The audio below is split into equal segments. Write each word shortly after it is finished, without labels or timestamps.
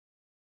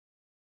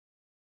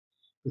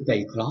Good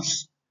day,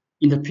 class.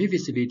 In the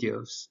previous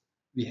videos,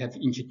 we have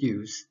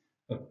introduced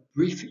a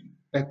brief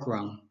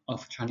background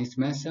of Chinese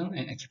medicine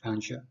and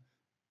acupuncture.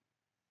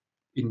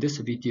 In this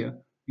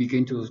video, we're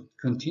going to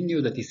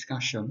continue the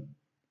discussion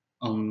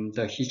on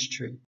the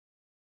history.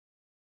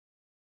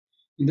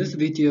 In this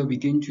video, we're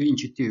going to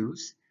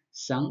introduce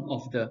some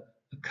of the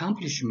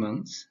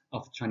accomplishments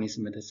of Chinese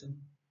medicine.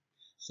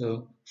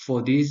 So,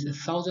 for these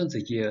thousands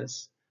of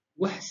years,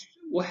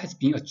 what has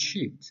been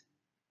achieved?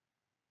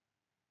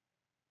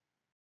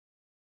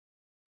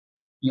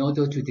 In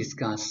order to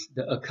discuss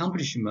the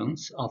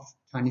accomplishments of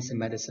Chinese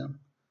medicine,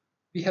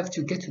 we have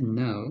to get to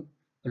know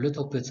a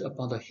little bit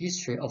about the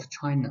history of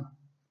China.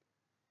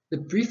 The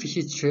brief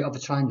history of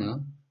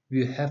China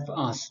will help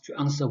us to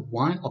answer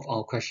one of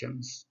our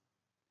questions.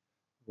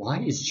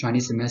 Why is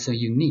Chinese medicine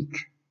unique?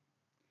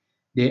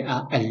 There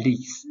are at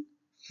least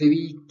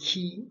 3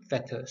 key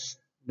factors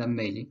that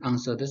may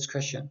answer this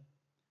question.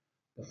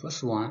 The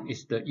first one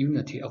is the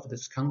unity of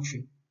this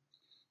country.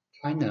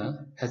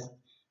 China has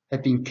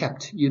been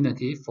kept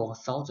unity for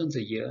thousands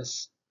of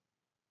years.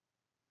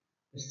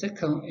 The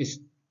second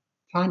is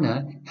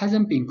China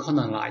hasn't been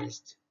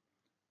colonized,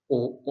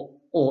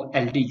 or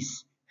at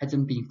least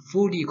hasn't been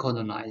fully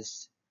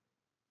colonized.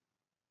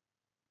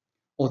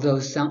 Although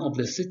some of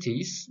the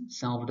cities,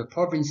 some of the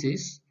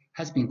provinces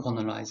has been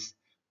colonized,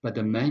 but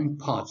the main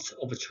parts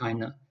of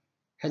China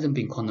hasn't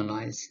been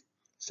colonized,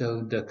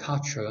 so the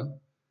culture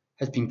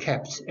has been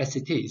kept as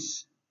it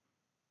is.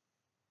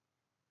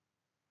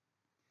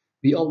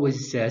 We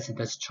always said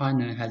that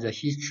China has a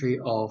history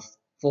of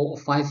 4,000 or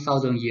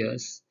 5,000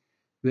 years.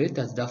 Where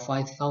does that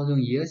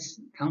 5,000 years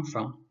come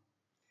from?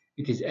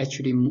 It is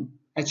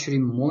actually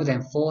more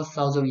than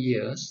 4,000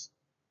 years.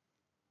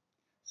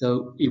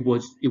 So it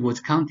was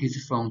counted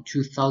from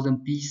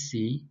 2000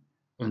 BC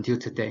until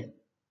today.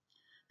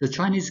 The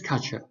Chinese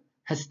culture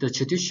has the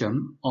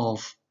tradition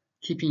of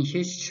keeping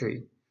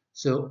history.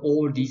 So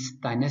all these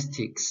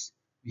dynastics,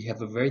 we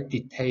have a very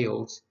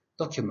detailed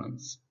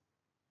documents.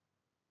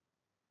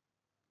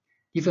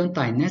 Different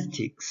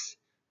dynastics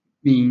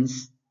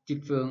means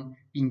different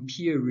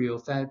imperial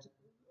families.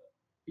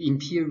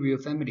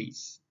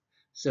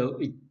 So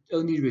it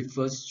only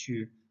refers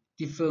to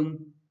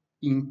different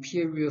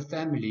imperial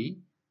family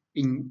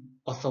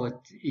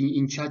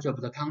in charge of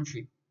the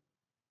country.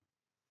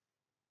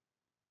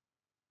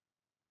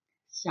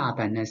 Xia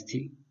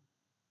dynasty,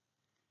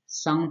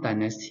 Shang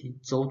dynasty,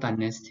 Zhou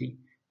dynasty.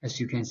 As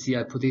you can see,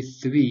 I put it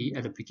 3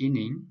 at the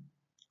beginning,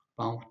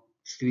 about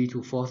 3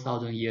 to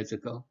 4,000 years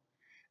ago.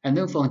 And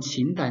then from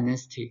Qin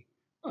dynasty,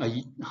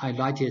 I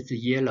highlighted as the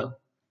yellow.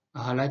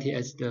 I highlighted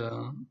as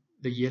the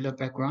yellow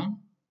background,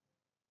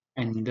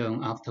 and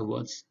then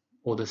afterwards,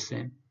 all the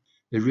same.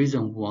 The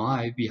reason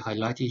why we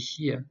highlighted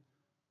here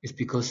is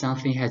because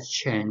something has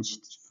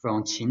changed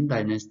from Qin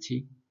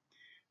dynasty,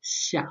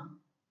 Xia,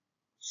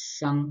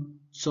 Shang,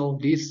 Zhou,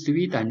 these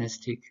 3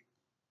 dynastic,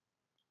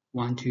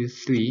 1, 2,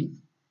 3.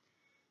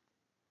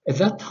 At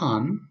that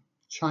time,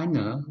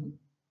 China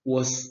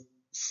was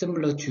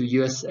similar to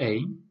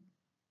USA.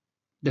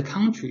 The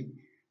country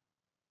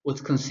was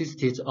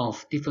consisted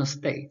of different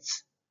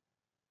states.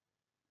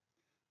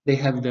 They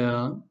have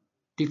the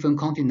different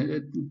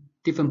continent,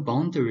 different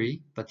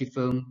boundary, but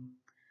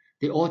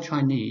they're all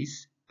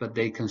Chinese, but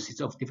they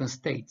consist of different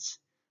states.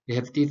 They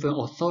have different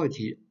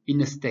authority in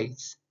the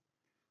states.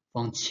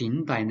 From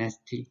Qin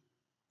dynasty,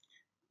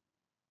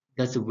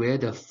 that's where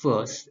the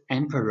first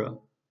emperor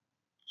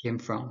came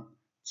from.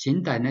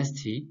 Qin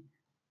dynasty,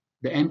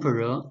 the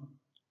emperor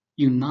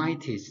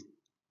united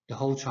the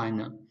whole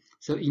China.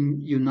 So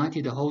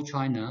united the whole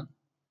China,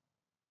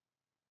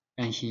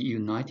 and he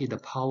united the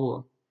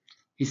power.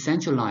 He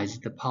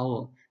centralized the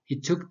power.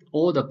 He took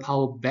all the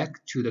power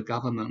back to the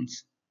government.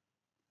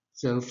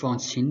 So from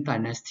Qin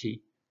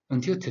dynasty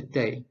until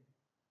today,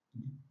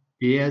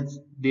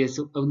 there's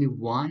only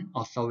one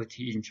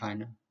authority in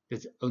China.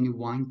 There's only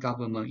one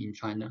government in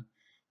China.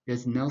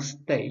 There's no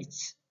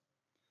states.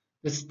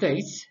 The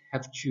states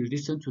have to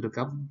listen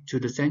to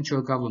the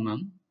central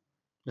government.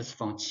 That's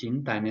from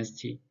Qin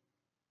dynasty.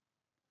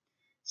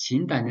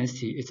 Qin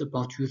dynasty is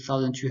about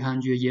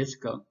 2,200 years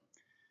ago.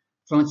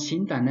 From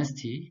Qin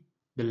dynasty,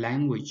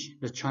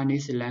 the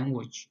Chinese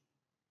language,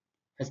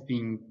 has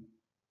been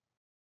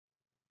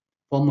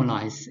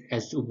formalized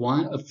as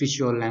one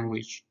official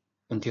language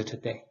until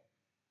today.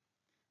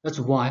 That's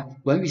why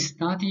when we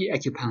study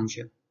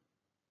acupuncture,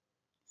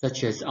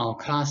 such as our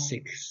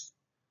classics,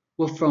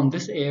 were from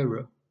this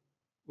era.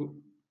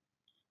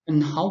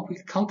 And how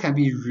can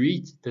we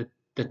read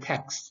the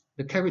text,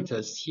 the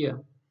characters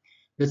here?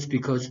 That's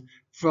because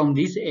from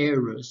these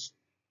eras,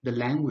 the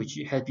language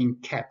has been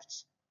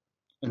kept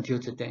until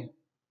today.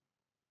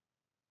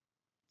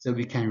 So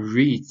we can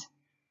read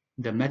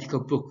the medical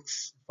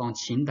books from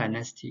Qin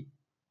dynasty.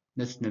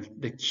 That's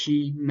the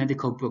key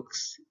medical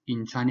books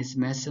in Chinese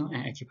medicine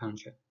and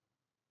acupuncture.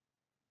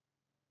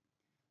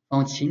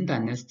 From Qin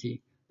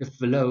dynasty, the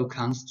flow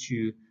comes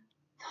to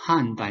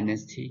Han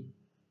dynasty.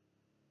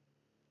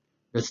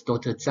 That's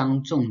Dr.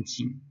 Zhang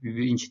Zhongjing, we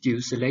will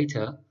introduce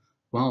later,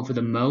 one of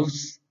the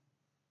most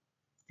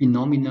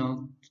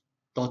phenomenal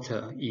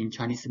daughter in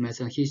Chinese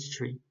medicine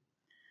history.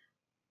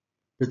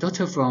 The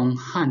daughter from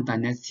Han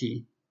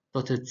Dynasty,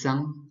 Dr.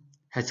 Zhang,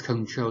 has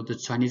controlled the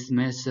Chinese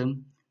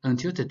medicine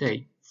until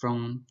today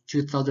from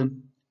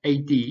 2000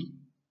 AD,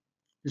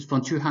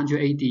 from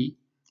 200 AD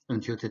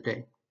until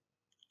today.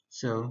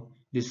 So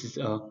this is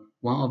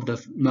one of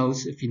the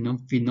most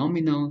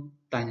phenomenal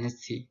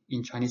dynasty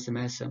in Chinese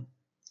medicine.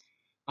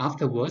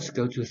 Afterwards,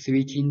 go to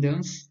Three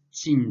Kingdoms,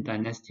 Qin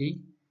Dynasty,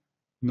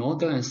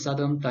 Northern and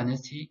Southern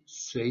Dynasty,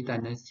 Sui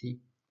Dynasty,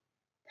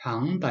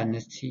 Tang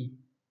Dynasty,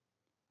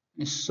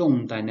 and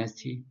Song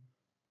Dynasty.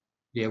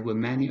 There were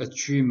many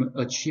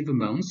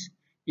achievements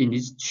in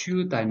these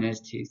two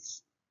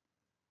dynasties.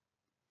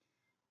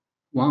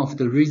 One of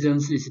the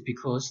reasons is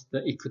because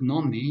the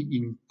economy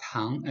in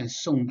Tang and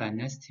Song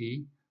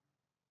Dynasty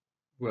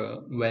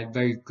were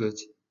very good,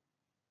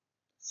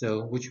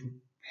 so which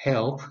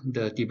helped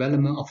the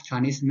development of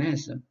Chinese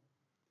medicine.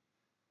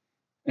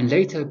 And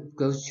later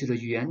goes to the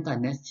Yuan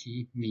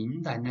Dynasty,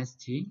 Ming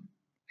Dynasty,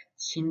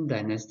 Qing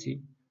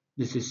Dynasty.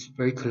 This is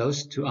very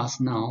close to us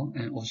now,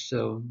 and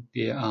also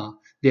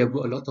there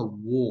were a lot of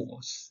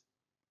wars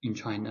in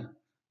China.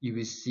 You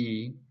will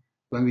see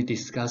when we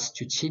discuss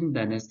to Qing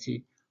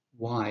Dynasty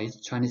why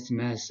Chinese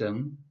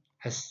medicine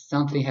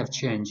something have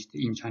changed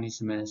in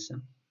Chinese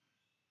medicine.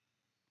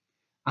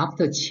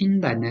 After Qing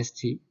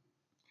Dynasty,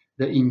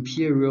 the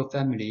imperial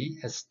family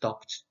has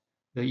stopped.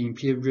 The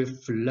imperial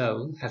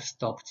flow has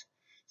stopped.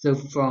 So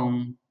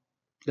from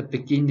the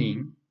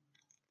beginning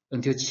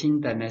until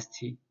Qing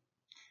Dynasty,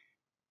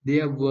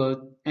 there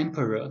were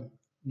emperors,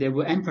 there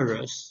was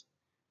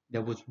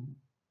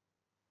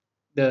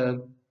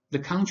the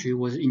country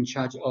was in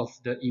charge of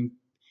the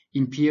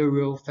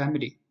imperial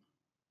family,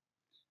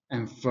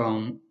 and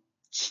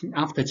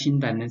after Qing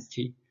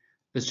Dynasty,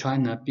 the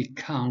China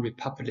became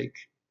republic.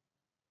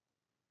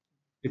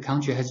 The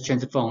country has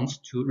transformed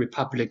to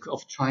Republic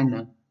of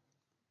China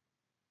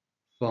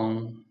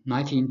from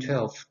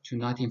 1912 to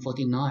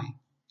 1949,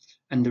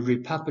 and the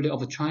Republic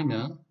of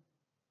China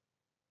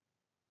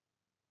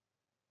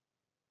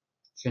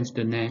changed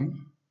the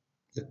name.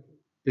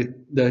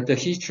 The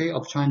history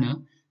of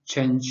China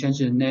changed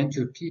the name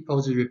to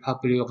People's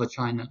Republic of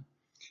China.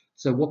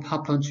 So what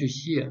happened to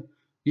here?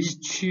 These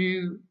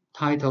two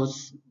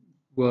titles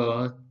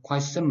were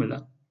quite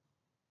similar.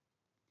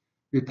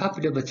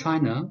 Republic of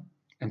China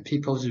and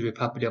People's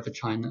Republic of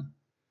China.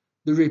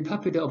 The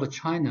Republic of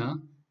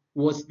China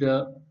was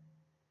the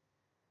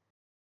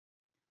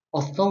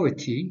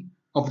authority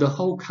of the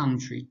whole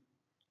country.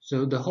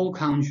 So the whole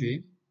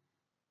country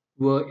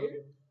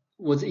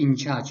was in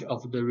charge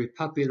of the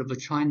Republic of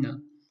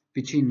China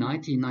between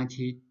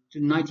 1912 to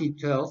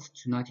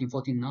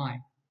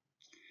 1949.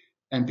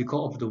 And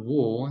because of the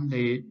war,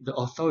 the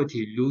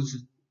authority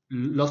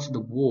lost the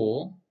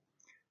war.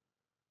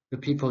 The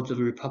People's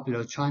Republic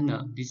of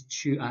China, these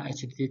two are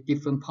actually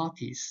different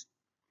parties.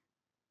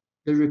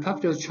 The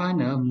Republic of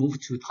China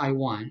moved to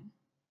Taiwan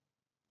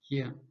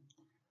here,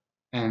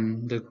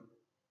 and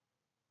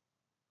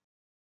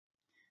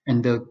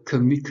the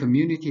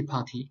Community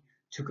Party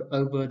took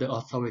over the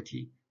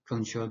authority,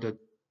 controlled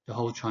the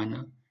whole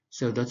China.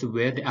 So that's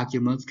where the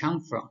arguments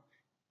come from.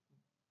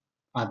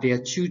 Are there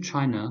two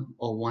China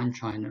or one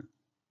China?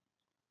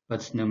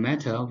 But no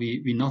matter,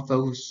 we not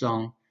focus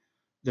on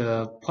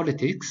the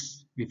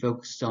politics, we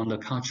focus on the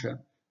culture.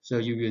 So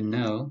you will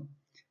know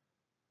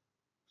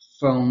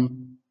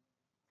from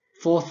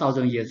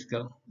 4,000 years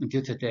ago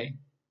until today,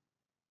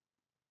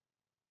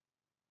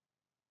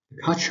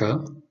 the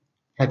culture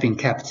have been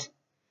kept.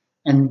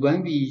 And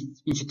when we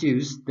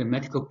introduce the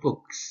medical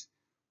books,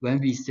 when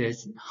we say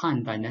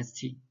Han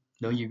Dynasty,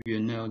 though you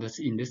will know that's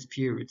in this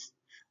period.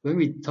 When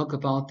we talk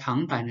about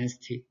Tang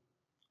Dynasty,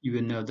 you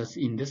will know that's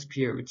in this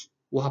period.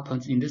 What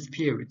happens in this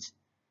period?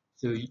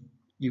 So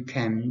you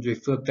can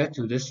refer back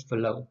to this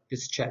flow,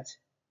 this chat.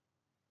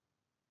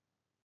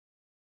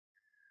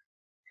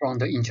 From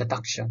the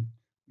introduction,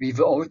 we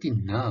already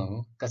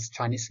know that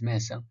Chinese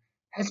medicine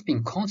has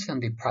been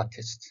constantly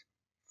practiced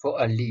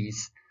for at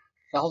least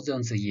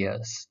thousands of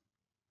years.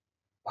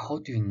 How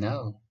do you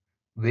know?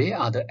 Where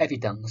are the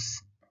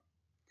evidence?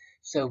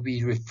 So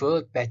we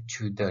refer back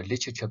to the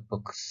literature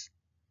books.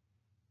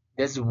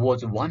 There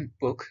was one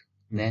book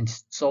named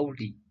Zhou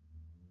Li.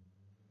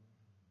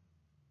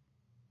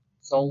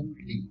 Zhou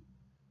Li.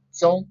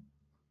 Zhou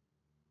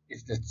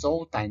is the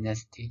Zhou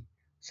dynasty.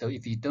 So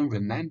if you don't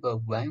remember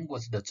when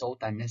was the Zhou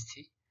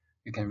dynasty,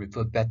 you can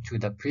refer back to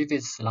the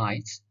previous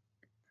slides.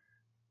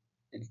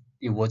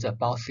 It was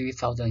about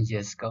 3,000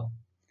 years ago.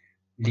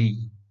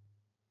 Li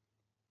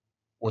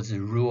was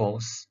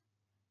rules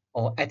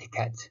or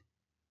etiquette.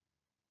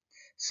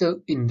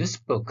 So in this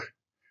book,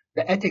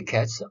 the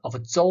etiquettes of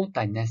Zhou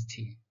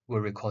dynasty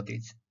were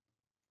recorded.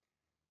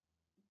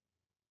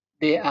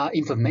 There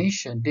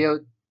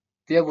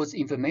was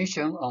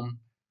information on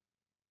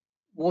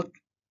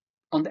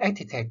the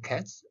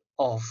etiquettes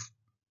of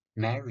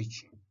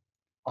marriage,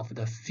 of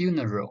the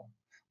funeral,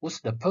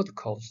 what's the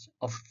protocols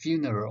of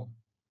funeral,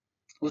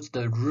 what's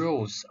the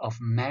rules of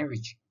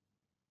marriage,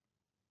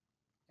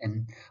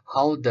 and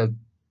how the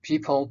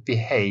people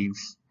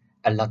behaves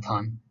at that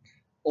time.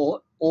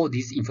 All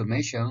this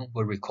information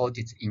were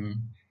recorded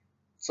in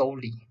Zhou.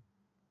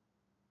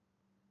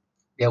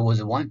 There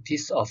was one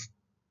piece of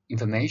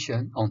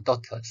information on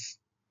doctors.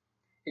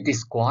 It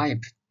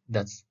described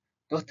that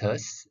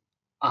doctors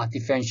are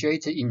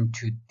differentiated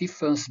into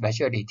different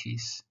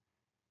specialties.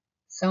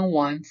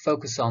 Someone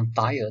focuses on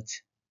diet,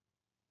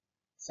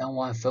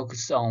 someone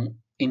focuses on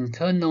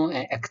internal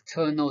and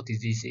external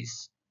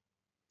diseases,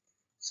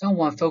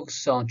 someone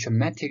focuses on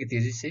traumatic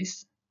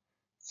diseases,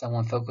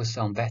 someone focuses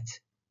on that.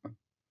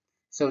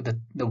 So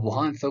the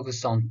one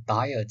focused on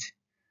diet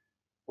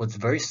was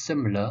very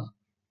similar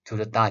to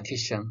the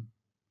dietitian.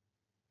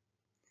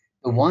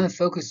 The one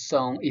focused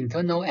on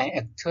internal and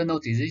external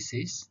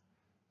diseases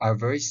are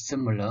very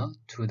similar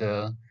to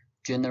the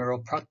general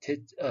practice,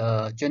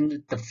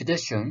 the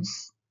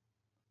physicians,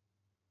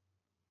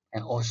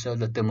 and also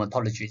the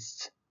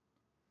dermatologists,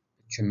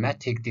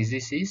 traumatic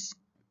diseases,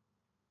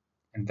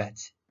 and that.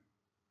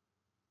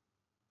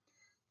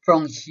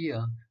 From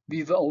here,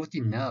 we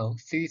already know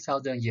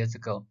 3,000 years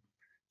ago,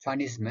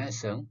 Chinese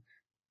medicine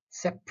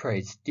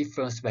separates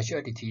different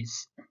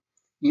specialties.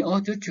 In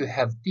order to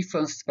have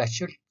different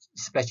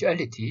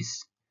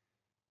specialties,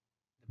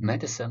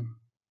 medicine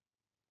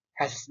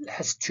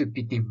has to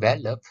be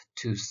developed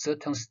to a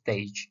certain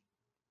stage.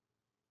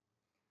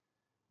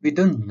 We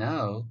don't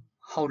know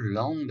how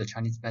long the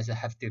Chinese medicine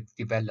have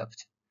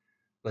developed,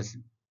 but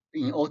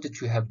in order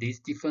to have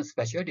these different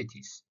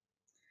specialties,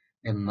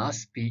 there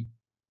must be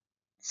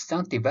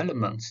some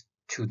developments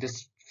to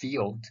this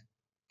field.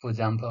 For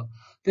example,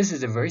 this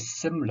is very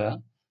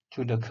similar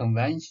to the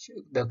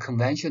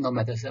conventional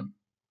medicine.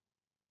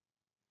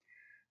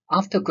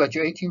 After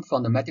graduating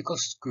from the medical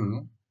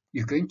school,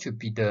 you're going to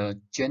be the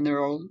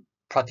general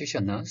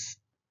practitioners.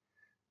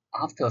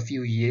 After a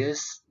few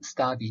years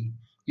study,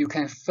 you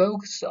can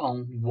focus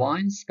on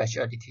one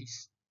specialty,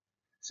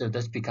 so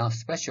that becomes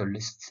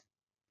specialists.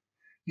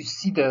 You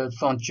see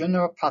from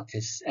general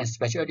practice and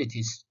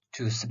specialties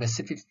to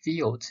specific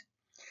field,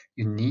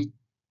 you need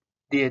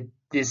there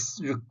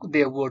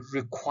will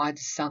require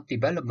some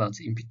development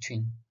in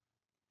between,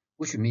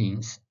 which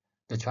means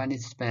the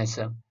Chinese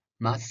medicine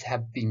must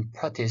have been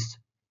practiced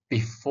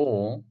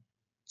before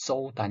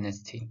Zhou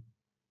dynasty.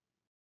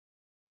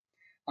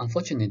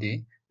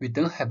 Unfortunately, we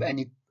don't have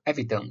any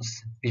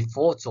evidence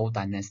before Zhou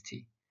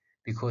dynasty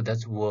because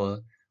that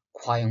were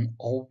quite an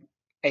old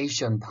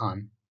ancient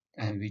time,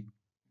 and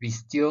we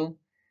still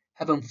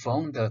haven't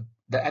found the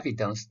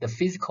evidence, the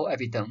physical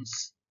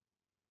evidence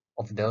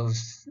of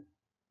those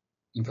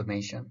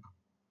information.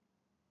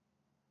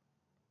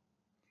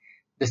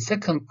 The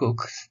second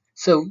book,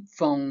 so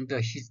from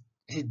the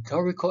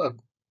historical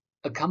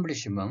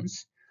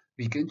accomplishments,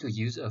 we're going to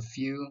use a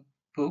few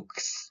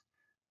books,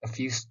 a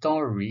few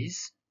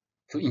stories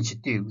to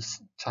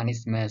introduce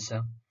Chinese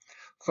medicine.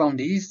 From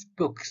these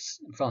books,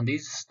 from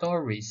these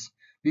stories,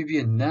 we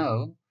will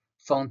know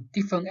from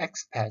different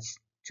aspects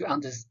to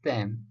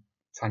understand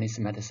Chinese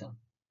medicine.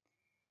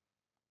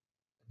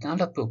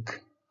 Another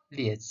book,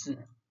 列字,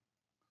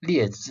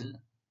 列字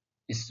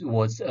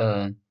was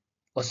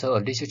also a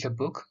literature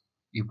book.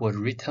 It was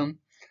written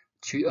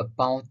to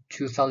about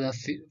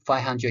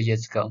 2,500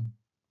 years ago.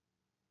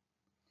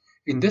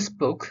 In this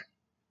book,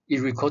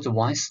 it records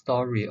one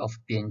story of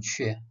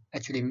Bianque,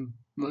 actually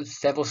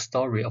several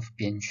stories of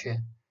Bianque.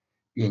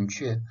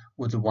 Bianque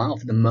was one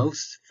of the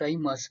most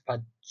famous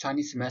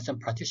Chinese medicine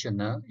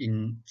practitioner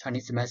in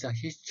Chinese medicine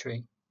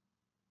history.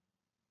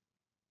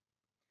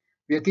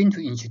 We are going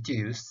to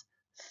introduce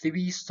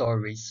 3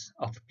 stories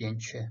of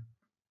Bianque.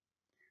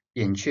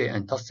 Bianque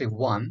and Toxic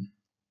 1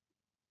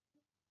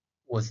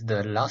 was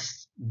the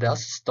last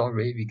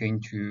story we're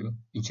going to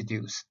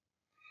introduce.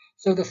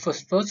 So the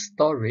first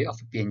story of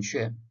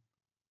Bianque.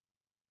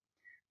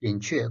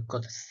 Bianque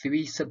got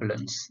 3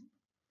 siblings.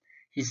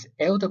 His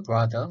elder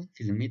brother,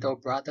 his middle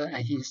brother,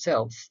 and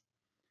himself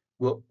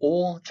were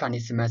all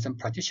Chinese medicine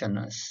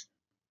practitioners.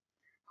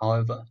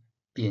 However,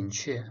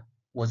 Bianque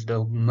was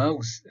the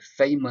most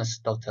famous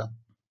doctor.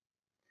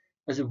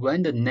 But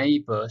when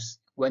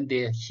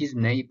his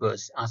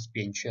neighbors asked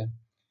Bianque,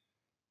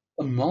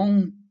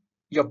 among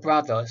your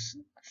brothers,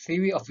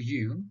 3 of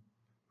you,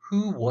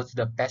 who was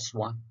the best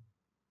one?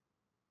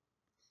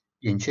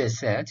 Bianque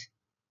said,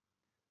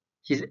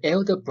 his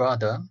elder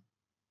brother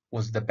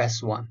was the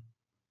best one.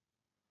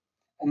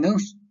 And then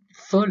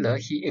further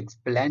he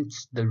explained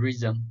the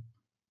reason.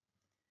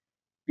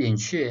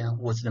 Bianque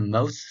was the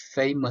most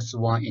famous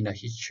one in the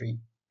history,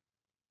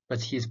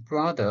 but his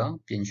brother,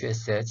 Bianque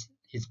said,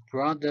 his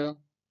brother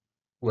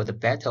was the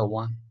better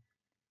one.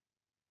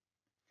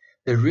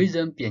 The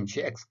reason Bianque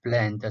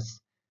explained that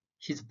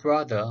his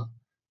brother,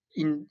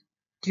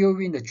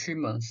 during the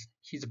treatments,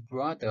 his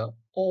brother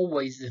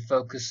always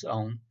focused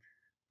on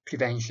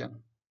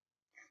prevention.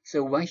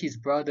 So when his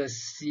brother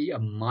see a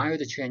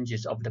mild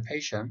changes of the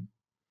patient,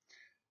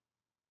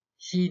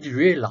 he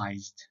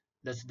realized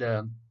that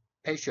the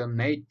patient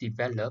may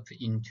develop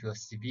into a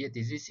severe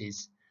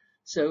diseases.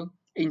 So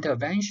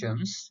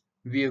interventions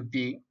will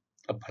be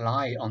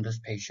applied on this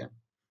patient.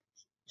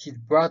 His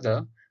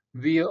brother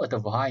will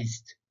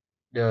advise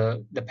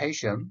the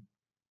patient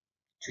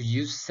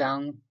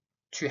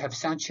to have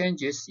some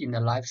changes in the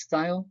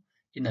lifestyle,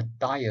 in the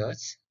diet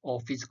or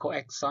physical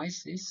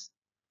exercises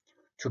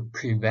to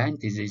prevent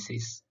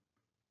diseases.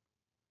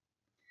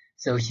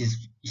 So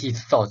he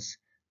thought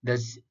that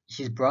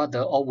his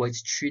brother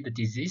always treat the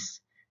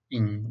disease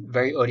in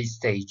very early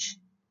stage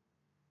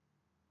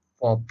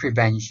for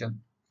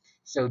prevention.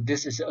 So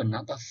this is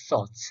another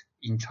thought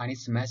in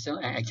Chinese medicine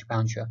and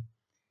acupuncture.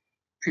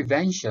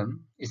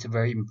 Prevention is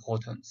very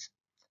important.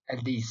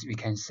 At least we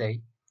can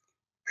say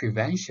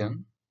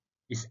prevention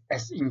is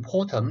as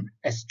important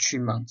as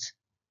treatment.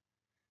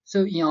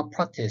 So in our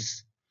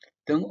practice,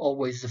 don't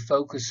always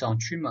focus on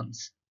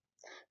treatments.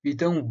 We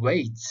don't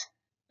wait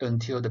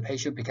until the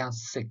patient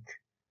becomes sick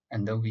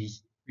and then we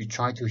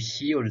try to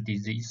heal the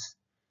disease.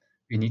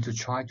 We need to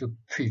try to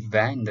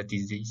prevent the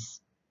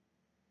disease.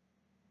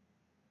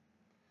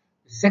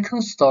 The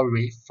second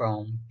story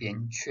from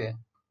Bian Chue.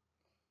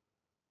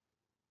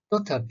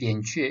 Dr.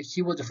 Bian Chue,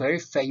 he was very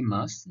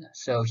famous,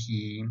 so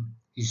he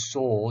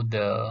saw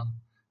the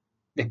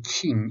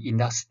king in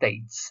that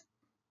state.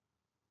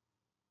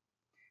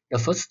 The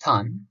first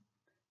time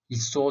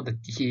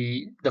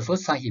the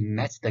first time he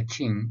met the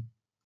king,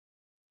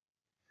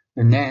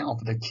 the name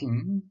of the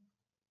king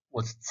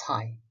was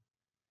Cai.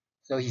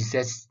 So he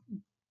says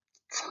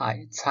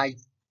Cai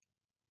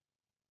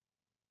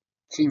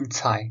King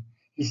Cai.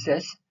 He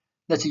says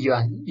that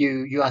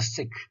you are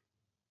sick.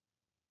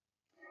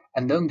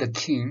 And then the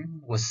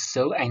king was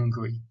so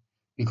angry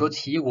because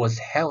he was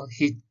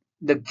healthy.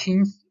 The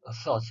king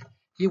thought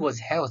he was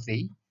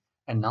healthy,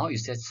 and now he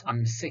says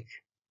I'm sick.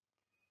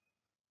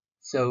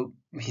 So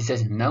he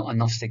says no, I'm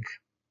not sick,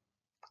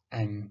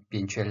 and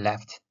Bian Chue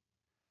left.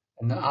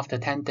 And then after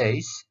 10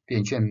 days,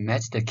 Bian Chue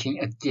met the king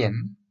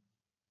again.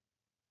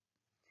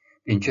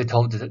 Bian Chue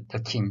told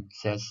the king,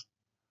 says,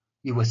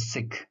 you were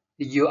sick.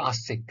 You are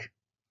sick.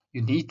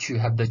 You need to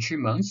have the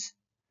treatments.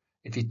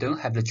 If you don't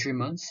have the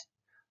treatments,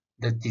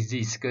 the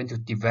disease is going to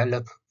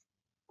develop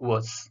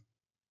worse.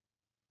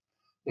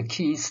 The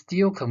king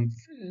still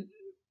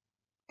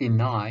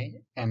deny,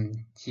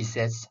 and he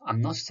says,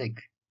 I'm not sick.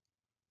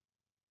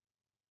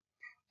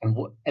 And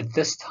at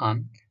this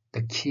time,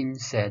 the king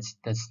said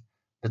that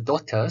the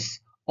doctors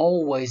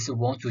always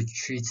want to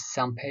treat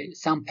some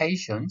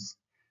patients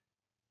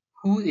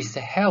who is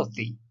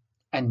healthy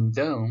and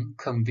then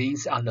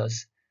convince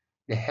others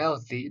the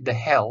health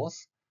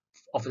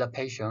of the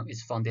patient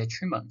is from their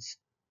treatments,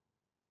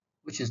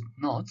 which is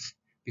not,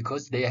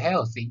 because they are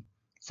healthy.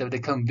 So they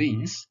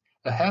convince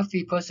a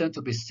healthy person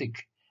to be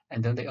sick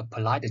and then they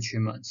apply the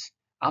treatments.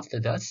 After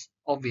that,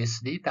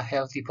 obviously the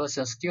healthy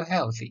person is still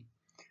healthy.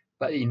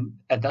 But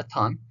at that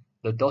time,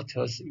 the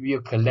doctors will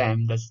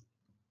claim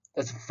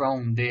that's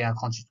from their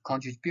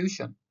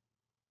contribution.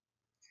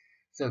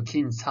 So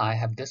King Cai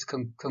have this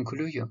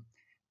conclusion,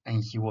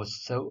 and he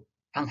was so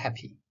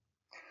unhappy.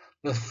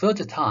 The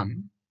third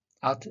time,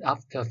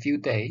 after a few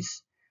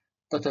days,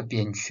 Dr.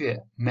 Bian Chue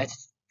met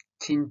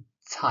King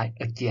Cai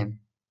again.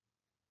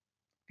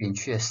 Bian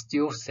Chue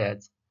still said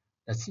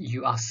that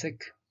you are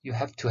sick, you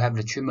have to have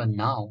the treatment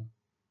now.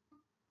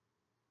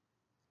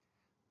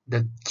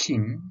 The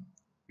king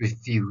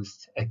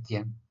refused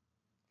again.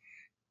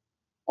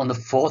 On the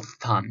fourth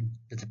time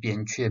that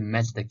Bian Chue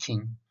met the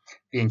king,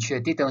 Bian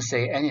Chue didn't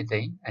say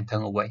anything and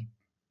turned away.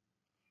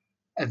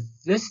 At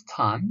this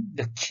time,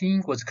 the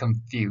king was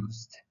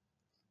confused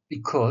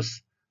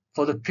because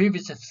for the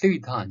previous 3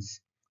 times,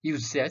 you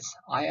said,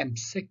 I am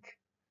sick.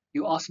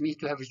 You asked me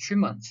to have a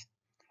treatment.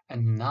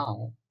 And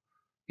now,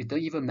 you don't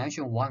even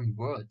mention one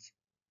word.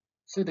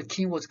 So the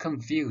king was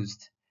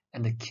confused,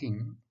 and the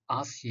king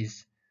asked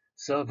his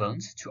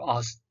servants to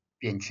ask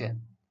Bian Chue,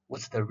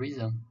 what's the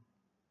reason?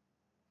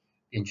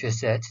 Bian Chue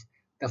said,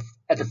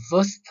 at the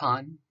first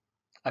time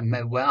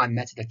when I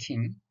met the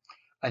king,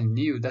 I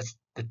knew that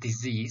the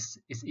disease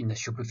is in the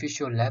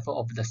superficial level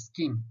of the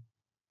skin.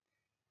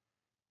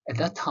 At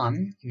that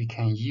time, we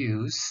can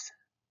use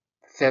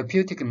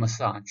therapeutic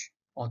massage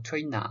or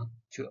trainer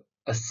to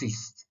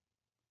assist.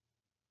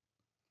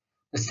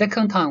 The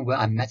second time when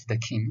I met the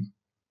king,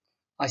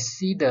 I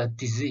see the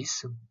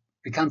disease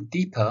become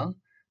deeper,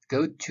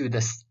 go to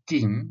the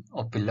skin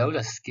or below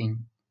the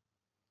skin,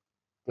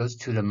 goes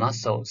to the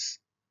muscles.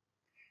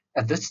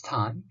 At this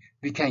time,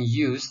 we can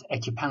use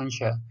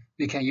acupuncture,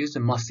 we can use the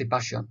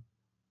massage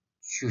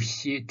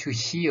to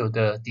heal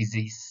the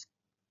disease.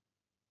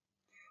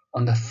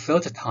 On the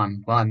third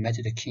time when I met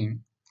the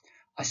king,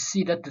 I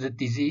see that the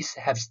disease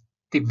has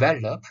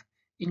developed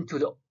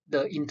into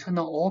the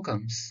internal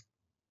organs.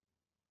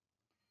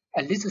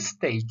 At this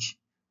stage,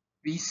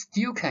 we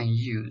still can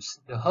use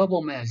the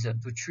herbal medicine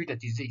to treat the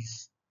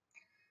disease.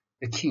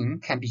 The king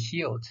can be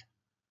healed.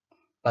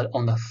 But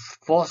on the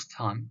fourth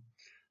time,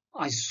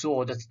 I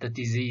saw that the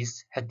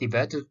disease had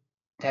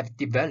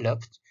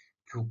developed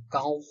to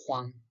Gao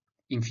Huang.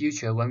 In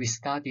future, when we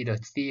study the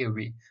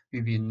theory,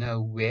 we will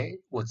know where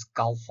was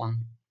Gao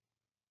Huang.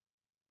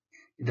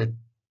 The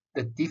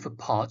different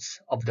parts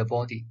of the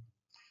body.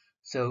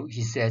 So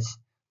he says,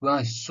 when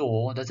I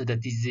saw that the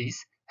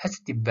disease has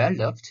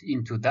developed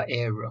into that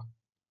area.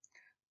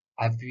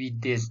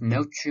 There's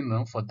no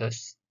treatment for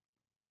this.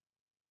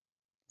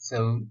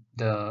 So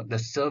the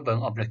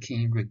servant of the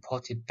king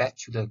reported back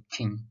to the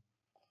king.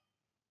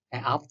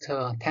 And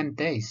after 10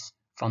 days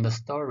from the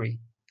story,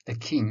 the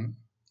king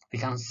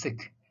becomes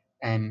sick,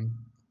 and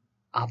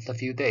after a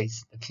few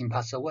days, the king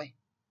passed away.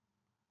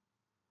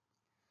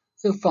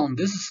 So from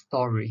this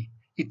story,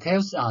 it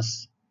tells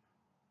us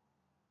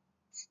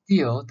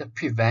still the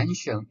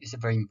prevention is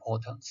very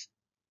important.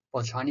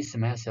 For Chinese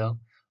medicine,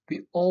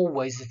 we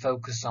always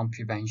focus on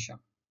prevention.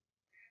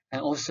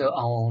 And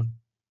also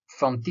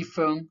from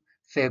different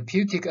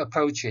therapeutic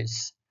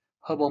approaches,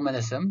 herbal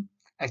medicine,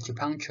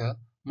 acupuncture,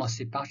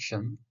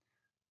 moxibustion,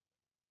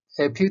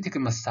 therapeutic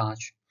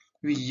massage,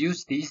 we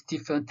use these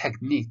different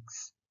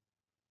techniques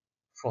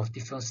for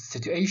different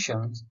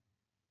situations.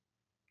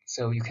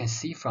 So you can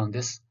see from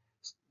this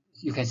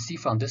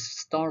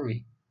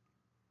story.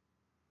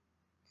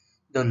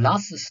 The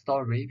last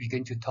story we're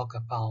going to talk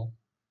about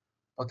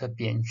Dr.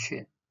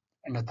 Bianque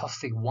and the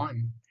toxic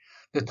one.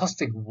 The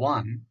toxic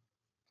one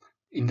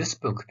in this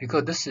book,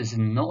 because this is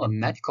not a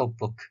medical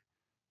book,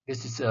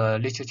 this is a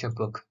literature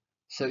book,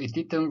 so it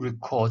didn't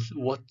record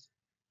what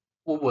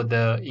were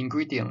the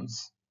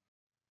ingredients.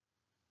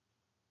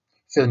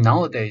 So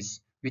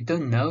nowadays, we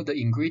don't know the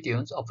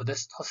ingredients of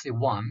this toxic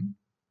one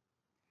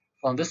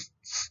from this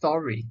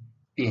story,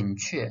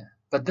 Bianque,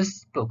 but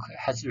this book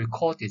has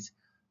recorded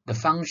the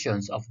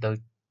functions of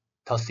the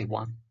toxic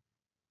one.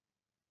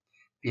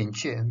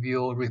 Bianque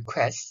will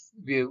request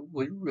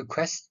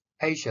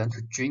patient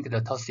to drink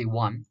the toxic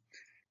one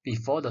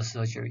before the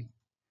surgery.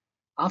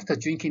 After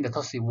drinking the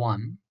toxic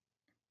one,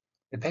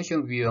 the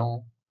patient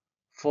will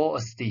fall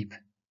asleep,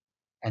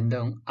 and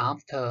then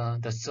after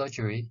the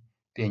surgery,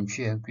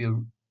 Bianque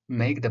will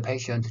make the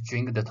patient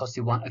drink the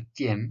toxic one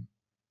again,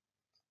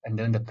 and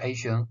then the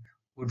patient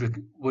would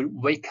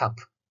wake up.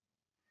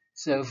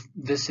 So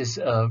this is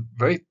a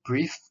very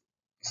brief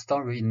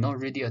story, not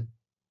really a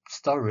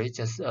story,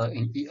 just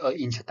an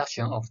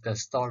introduction of the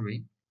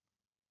story.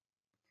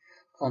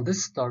 From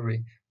this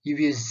story, you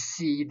will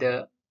see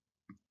the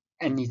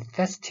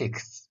anesthetic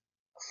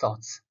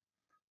thoughts.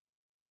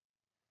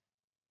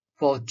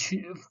 From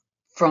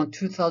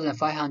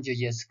 2,500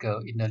 years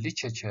ago in the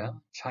literature,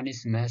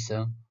 Chinese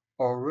medicine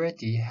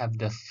already have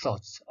the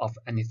thoughts of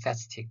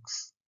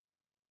anesthetics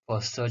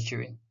for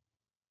surgery.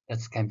 That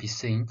can be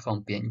seen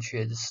from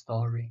Bianque's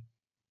story.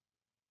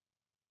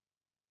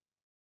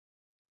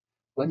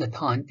 When the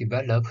time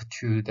developed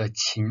to the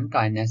Qin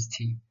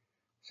dynasty,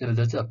 so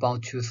that's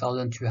about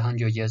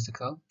 2,200 years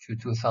ago to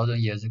 2,000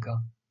 years ago.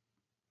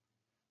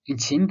 In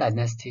Qin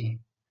dynasty,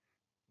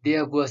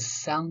 there were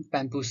some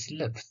bamboo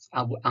slips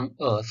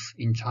unearthed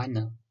in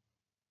China.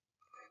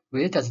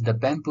 Where does the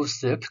bamboo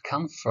slip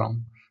come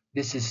from?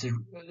 This is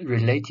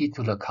related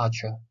to the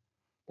culture.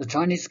 The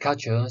Chinese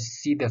culture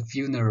see the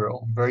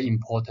funeral very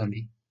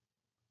importantly.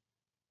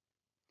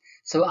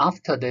 So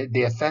after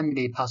their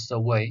family passed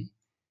away,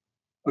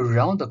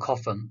 around the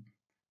coffin,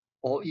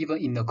 or even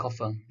in the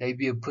coffin, they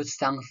will put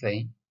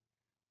something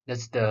that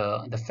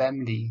the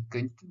family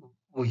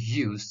will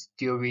use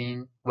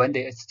during when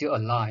they are still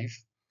alive,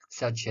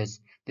 such as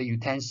the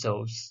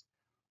utensils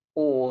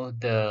or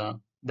the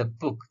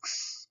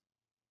books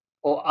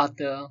or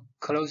other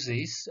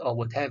clothes or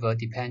whatever,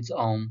 depends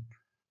on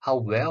how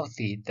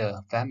wealthy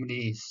the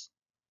family is.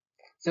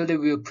 So they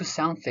will put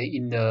something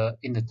in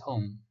the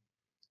tomb.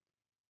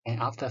 And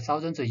after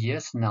thousands of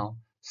years now,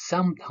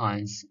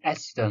 sometimes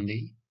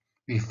accidentally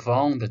we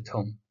found the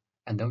tomb,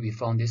 and then we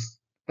found these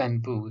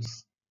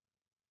bamboos.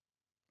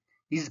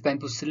 These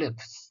bamboo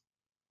slips,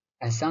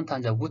 and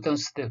sometimes the wooden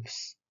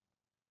slips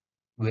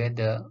where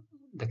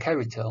the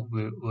character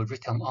were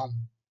written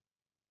on.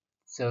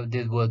 So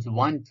there was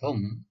one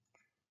tomb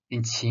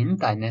in Qin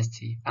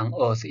dynasty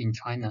unearthed in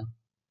China.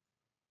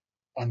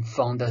 And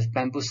from the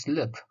bamboo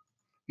slip,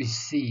 we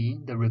see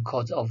the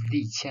records of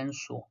Li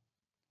Qianshuo.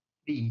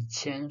 Li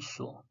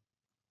Qianshuo.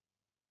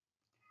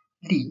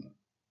 Li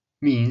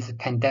means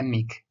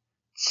pandemic.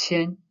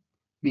 Qian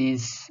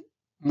means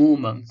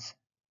movement.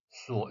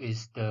 Shuo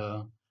is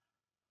the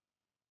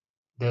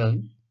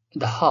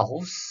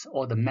house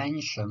or the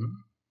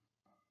mansion.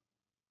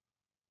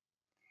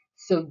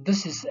 So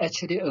this is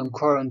actually a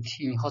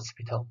quarantine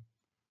hospital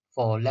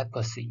for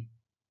leprosy.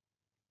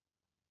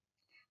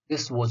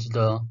 This was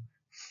the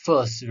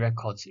first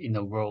record in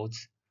the world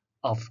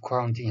of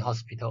quarantine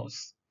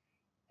hospitals.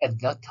 At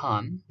that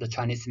time, the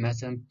Chinese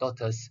medicine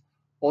doctors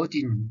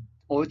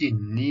already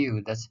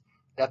knew that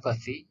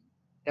leprosy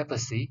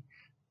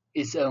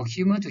is a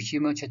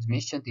human-to-human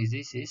transmission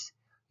disease.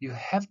 You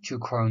have to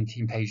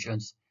quarantine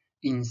patients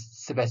in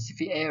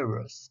specific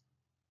areas.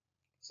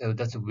 So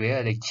that's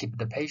where they keep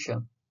the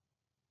patient.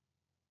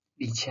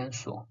 Li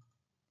Qianshuo.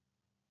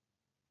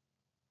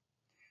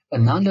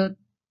 Another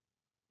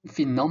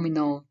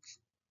phenomenal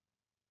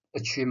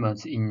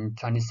achievement in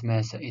Chinese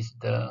medicine is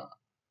the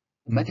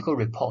medical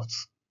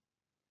reports.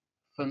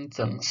 分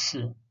诊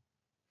室.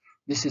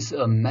 This is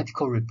a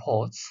medical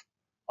report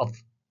of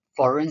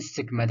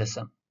forensic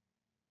medicine.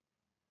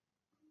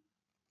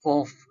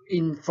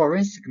 In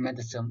forensic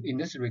medicine, in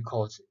this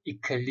report,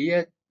 it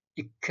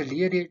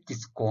clearly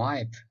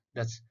describes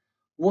that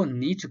what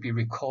needs to be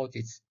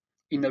recorded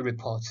in the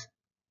report.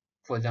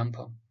 For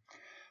example,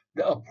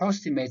 the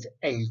approximate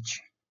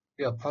age,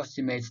 the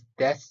approximate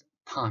death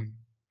time,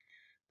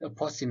 the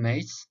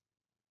approximate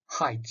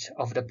height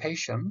of the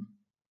patient,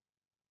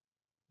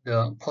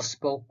 the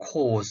possible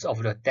cause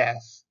of the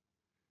death,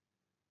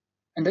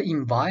 and the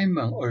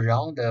environment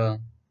around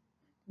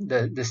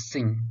the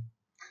scene.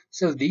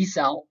 So these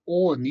are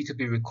all need to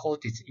be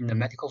recorded in the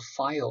medical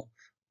file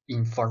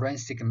in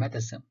forensic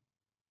medicine.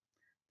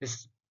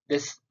 This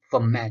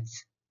format,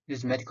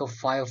 this medical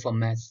file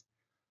format,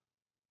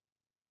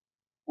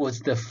 was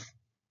the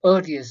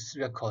earliest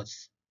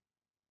records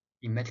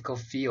in medical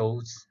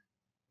fields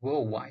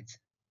worldwide.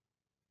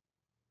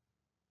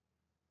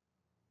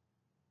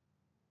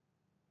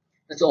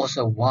 That's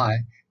also why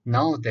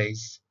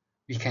nowadays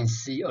we can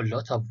see a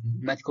lot of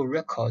medical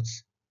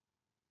records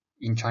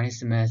in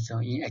Chinese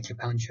medicine, in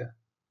acupuncture.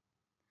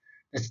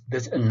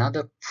 That's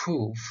another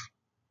proof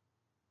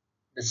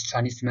that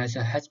Chinese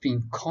medicine has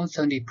been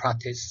constantly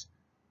practiced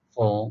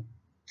for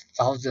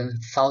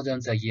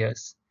thousands of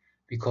years,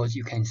 because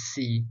you can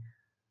see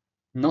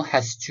not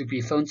has to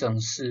be 分诊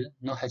室,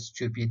 not has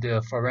to be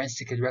the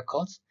forensic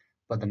records,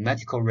 but the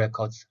medical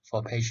records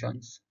for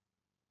patients.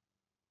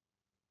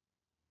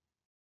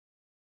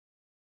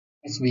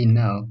 As we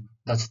know,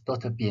 that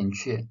Dr. Bian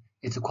Que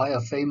is quite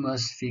a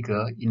famous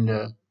figure in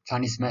the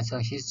Chinese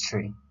medicine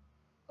history.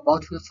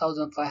 About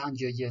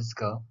 2,500 years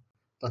ago,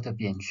 Dr.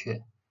 Bian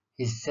Que,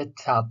 he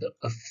set up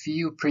a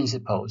few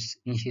principles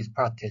in his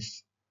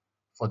practice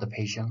for the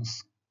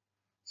patients.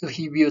 So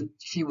he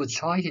would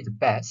try his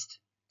best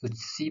to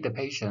see the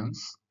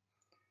patients.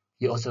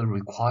 He also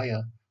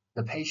required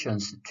the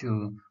patients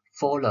to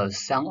follow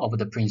some of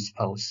the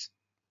principles.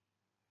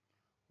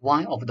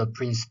 One of the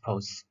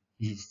principles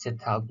he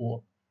set up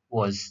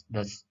was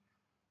that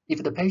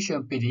if the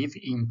patient believes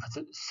in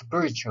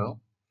spiritual,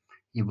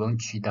 he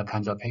won't treat that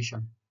kind of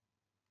patient.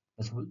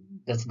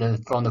 That's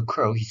from the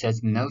quote. He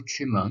says no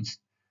treatment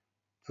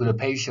to the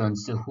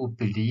patients who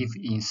believe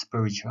in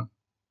spiritual.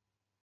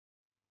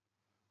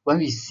 When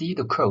we see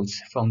the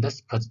quotes from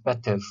this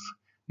perspective,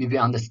 we will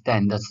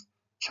understand that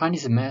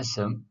Chinese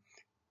medicine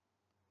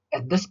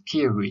at this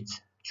period,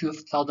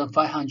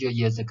 2,500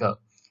 years ago,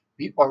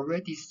 we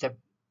already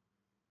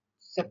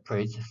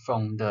separate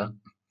from the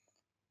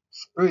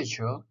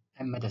spiritual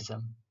and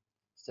medicine.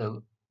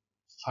 So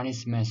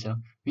Chinese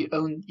medicine,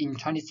 in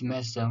Chinese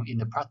medicine, in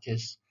the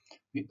practice,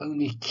 we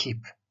only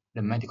keep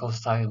the medical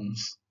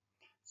science.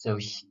 So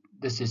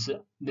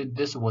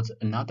this was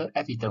another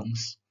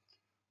evidence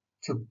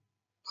to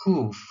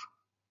prove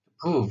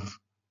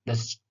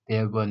that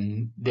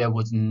there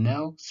was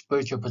no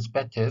spiritual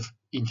perspective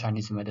in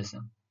Chinese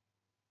medicine.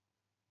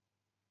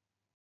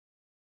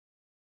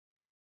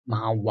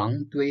 马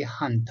王堆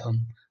汉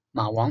通.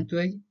 马王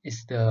堆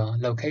is the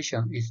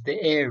location, is the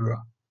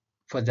area.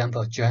 For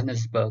example,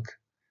 Johannesburg.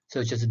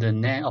 So just the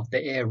name of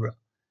the area.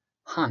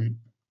 Han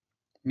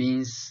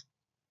means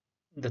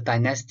the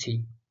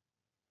dynasty.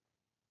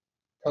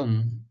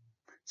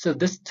 So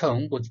this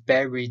tomb was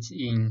buried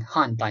in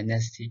Han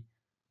Dynasty.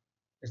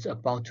 It's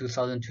about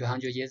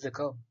 2,200 years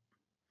ago.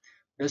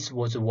 This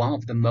was one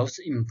of the most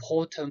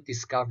important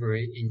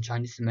discoveries in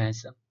Chinese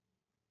medicine.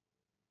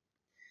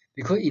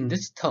 Because in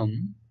this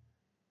tomb,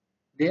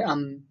 there are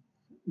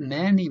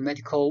many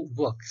medical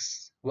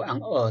works were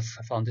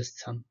unearthed from this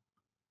tomb.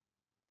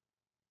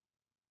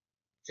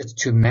 Just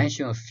to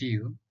mention a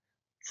few,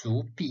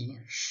 足臂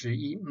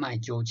11脉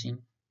灸经.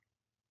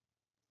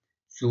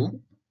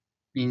 足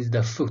means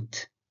the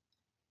foot,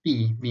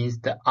 臂 means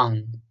the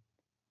arm,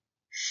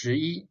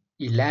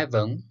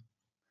 11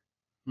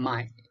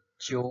 脉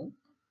灸,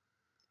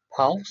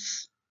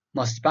 pulse,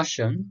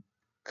 masturbation,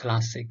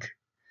 classic.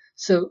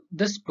 So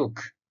this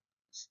book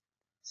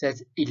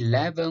says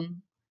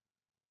 11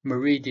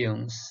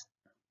 meridians.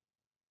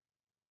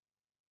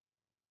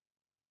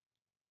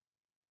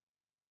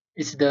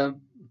 It's the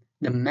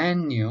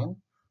manual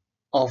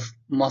of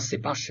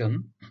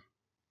masturbation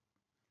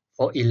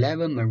for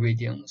 11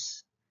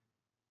 meridians.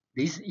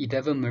 These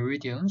 11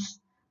 meridians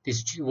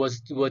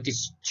were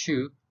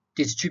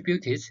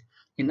distributed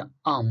in the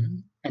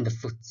arm and the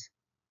foot.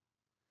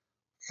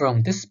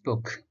 From this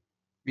book,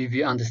 we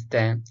will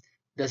understand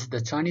that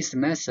the Chinese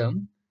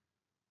medicine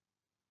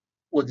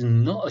was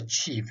not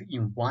achieved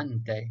in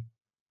one day.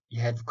 It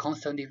has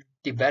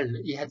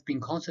been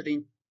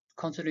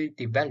constantly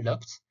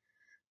developed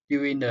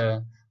during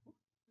the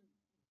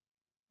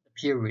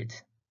period.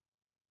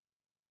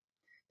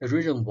 The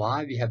reason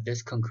why we have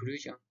this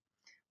conclusion,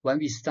 when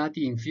we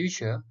study in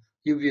future,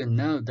 you will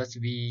know that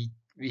we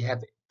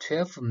have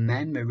 12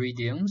 main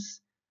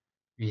meridians,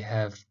 we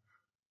have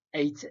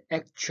 8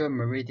 actual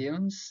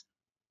meridians.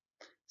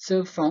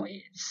 So from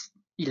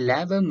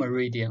 11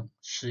 meridian,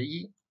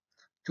 11,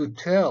 to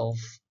 12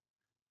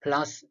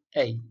 plus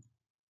 8,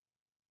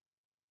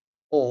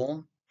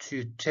 or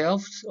to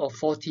 12 or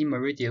 14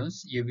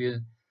 meridians, you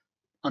will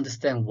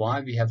understand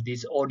why we have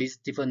all these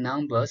different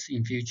numbers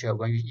in future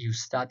when you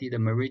study the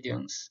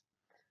meridians.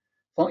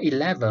 From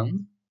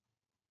 11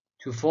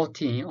 to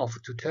 14 or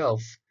to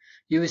 12,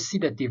 you will see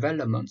the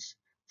developments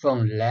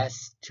from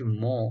less to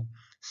more.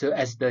 So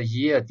as the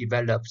year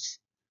develops,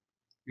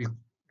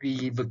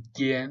 we will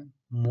gain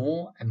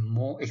more and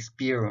more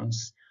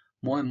experience,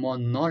 more and more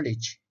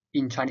knowledge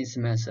in Chinese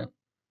medicine.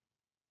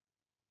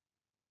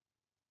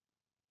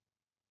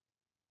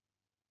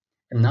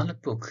 Another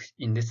book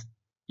in this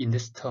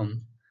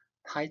term,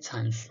 胎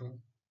产书,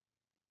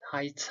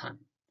 胎产,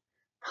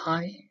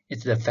 胎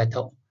is the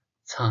fetal,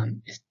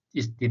 产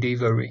is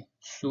delivery,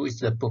 书 is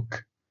the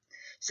book.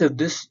 So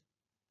this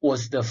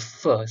was the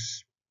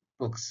first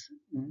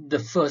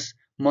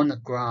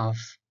monograph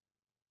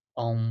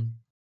on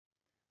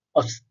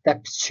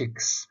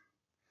obstetrics.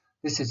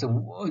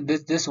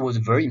 This was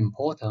very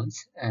important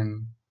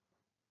and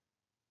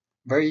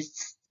very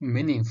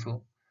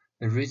meaningful.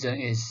 The reason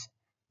is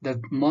a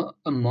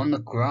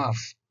monograph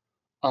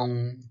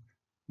on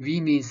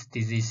women's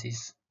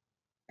diseases.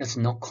 That's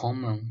not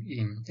common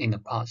in the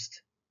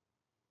past.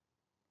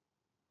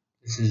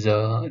 This is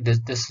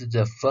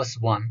the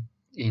first one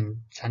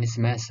in Chinese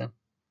medicine.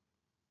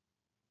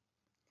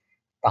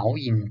 导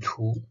引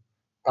图,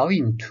 导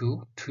引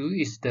图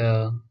is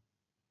the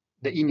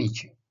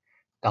image.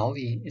 导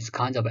引 is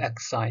kind of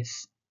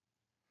exercise.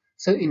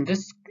 So in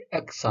this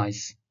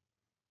exercise,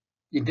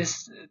 in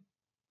this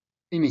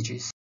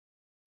images,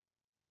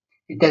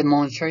 it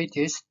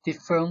demonstrates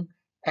different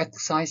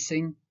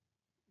exercising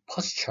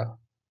posture.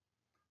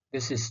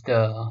 This is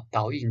the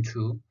导引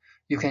图.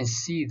 You can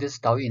see this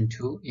导引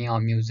图in our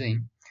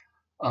museum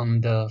on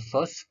the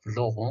first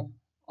floor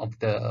of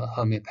the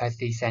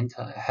homeopathy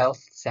center, health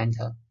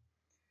center.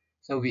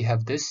 So we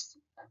have this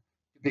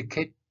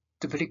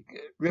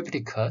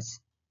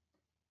replicas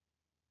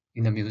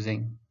in the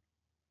museum.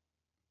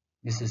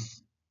 This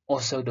is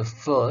also the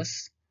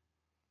first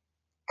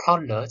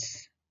colored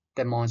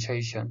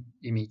demonstration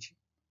image.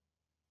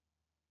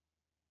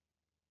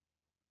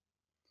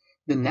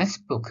 The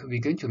next book we're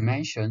going to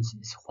mention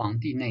is 黄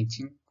帝内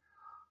经.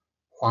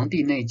 黄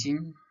帝内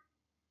经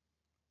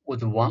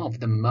was one of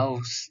the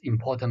most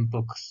important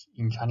books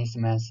in Chinese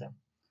medicine.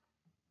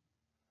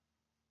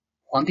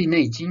 黄帝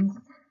内经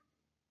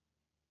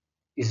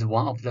is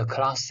one of the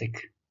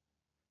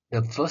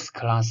the first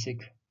classic,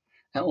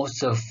 and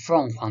also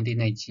from 黄帝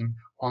内经.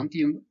 黄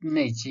帝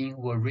内经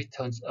were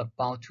written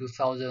about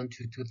 2,000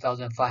 to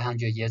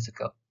 2,500 years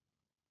ago.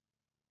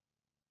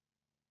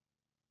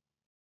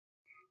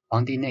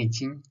 黄帝内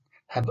经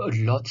have a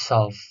lot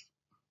of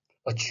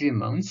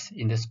achievements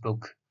in this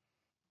book.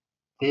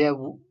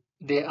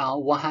 There are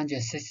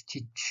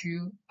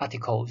 162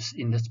 articles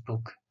in this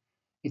book.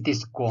 It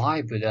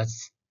describes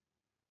as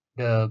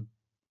the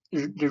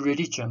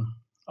religion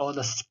or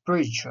the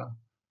spiritual.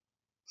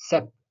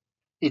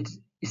 It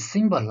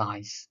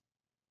symbolizes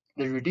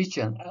the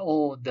religion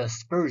or the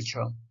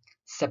spiritual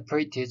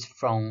separated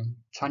from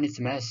Chinese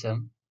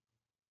medicine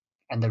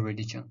and the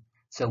religion.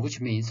 So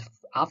which means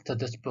after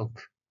this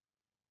book,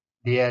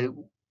 there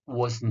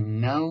was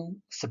no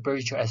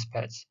spiritual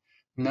aspects,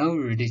 no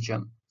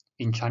religion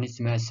in Chinese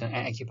medicine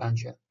and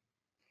acupuncture.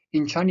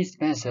 In Chinese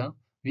medicine,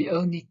 we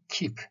only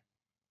keep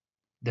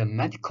the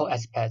medical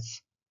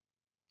aspects,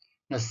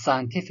 the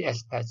scientific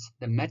aspects,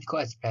 the medical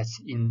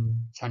aspects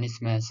in Chinese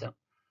medicine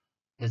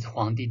that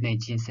黄帝内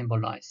经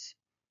symbolizes.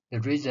 The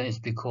reason is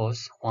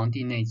because 黄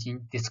帝内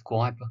经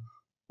describes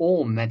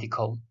all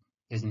medical,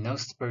 there's no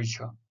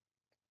spiritual.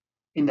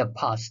 In the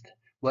past,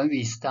 when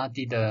we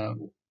study the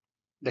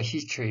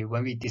history,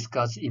 when we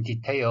discuss in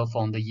detail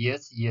from the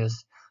years,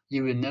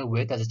 you will know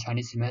where does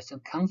Chinese medicine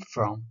come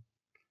from.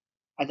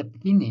 At the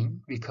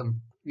beginning,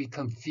 we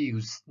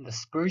confuse the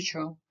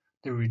spiritual,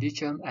 the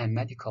religion, and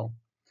medical,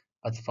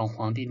 but from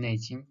黄帝内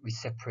经, we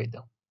separate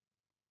them.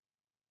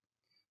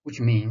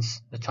 Which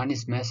means the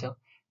Chinese medicine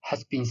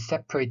has been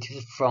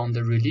separated from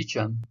the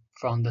religion,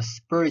 from the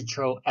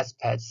spiritual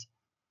aspects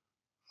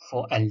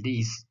for at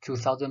least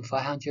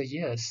 2,500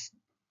 years.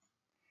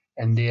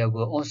 And there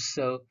were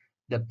also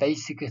the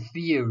basic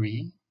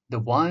theory,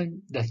 the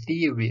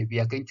theory we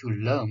are going to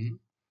learn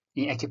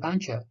in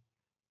acupuncture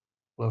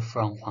were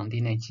from 黄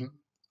帝内经.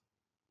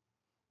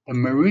 The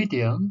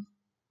meridian,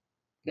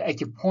 the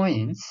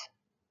acupoints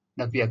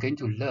that you are going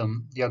to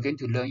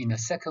learn in the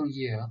second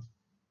year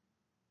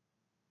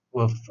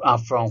are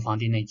from 黄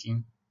帝内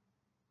经.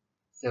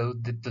 So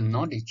the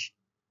knowledge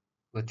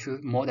were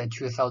more than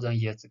 2,000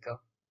 years ago.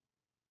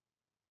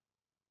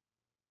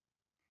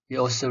 We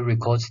also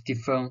record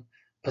different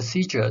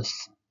procedures.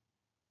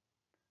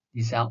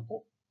 These are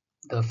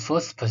the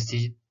first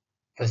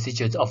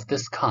procedures of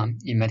this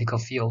kind in medical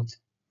field.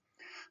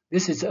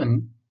 This is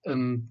an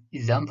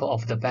example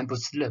of the bamboo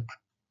slip.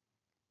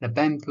 The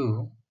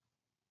bamboo,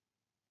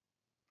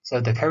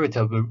 so the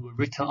character will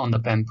written on the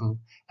bamboo,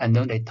 and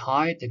then they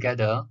tie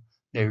together,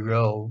 they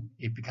roll,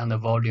 it becomes the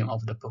volume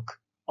of the book,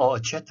 or a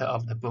chapter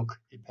of the book,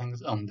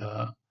 depends on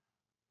the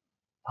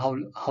how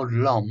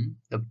long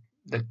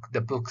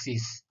the book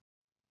is.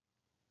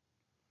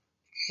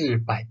 治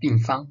百病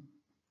方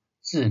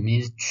治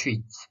means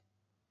treat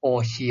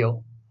or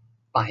heal.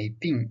 百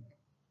病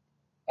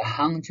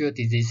 100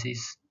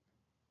 diseases.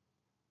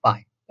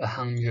 百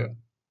 100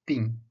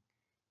 病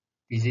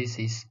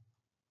diseases.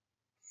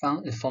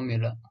 Found a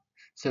formula.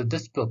 So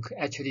this book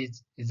actually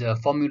is a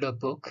formula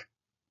book,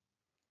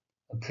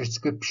 a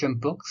prescription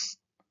books,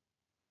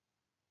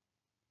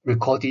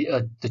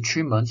 recorded the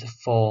treatment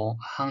for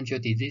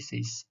 100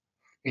 diseases.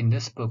 In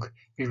this book,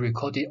 we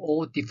recorded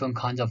all different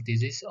kinds of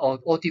disease,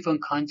 all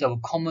different kinds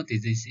of common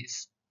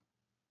diseases.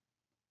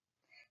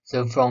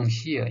 So from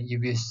here, you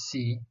will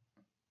see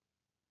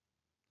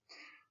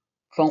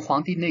from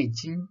黄帝内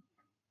经,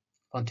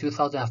 from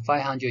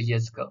 2,500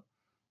 years ago,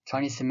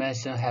 Chinese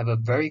medicine have a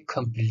very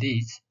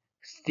complete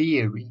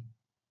theory.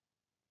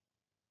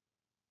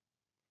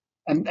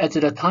 And as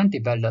the time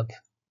developed,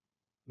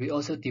 we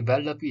also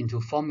develop into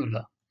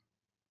formula,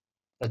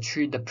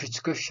 the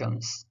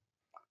prescriptions,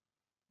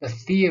 the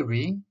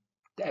theory,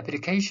 the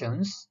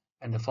applications,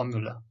 and the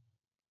formula,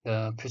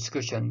 the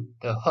prescription,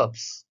 the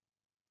herbs,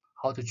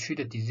 how to treat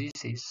the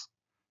diseases.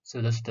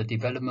 So that's the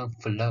development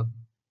flow.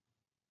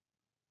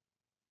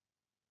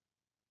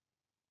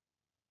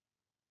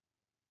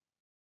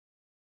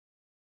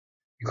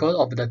 Because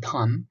of the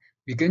time,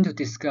 we're going to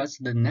discuss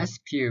the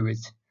next period,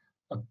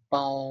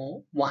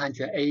 about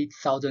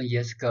 108,000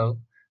 years ago,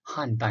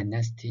 Han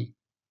Dynasty,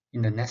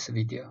 in the next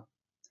video.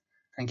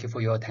 Thank you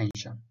for your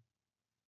attention.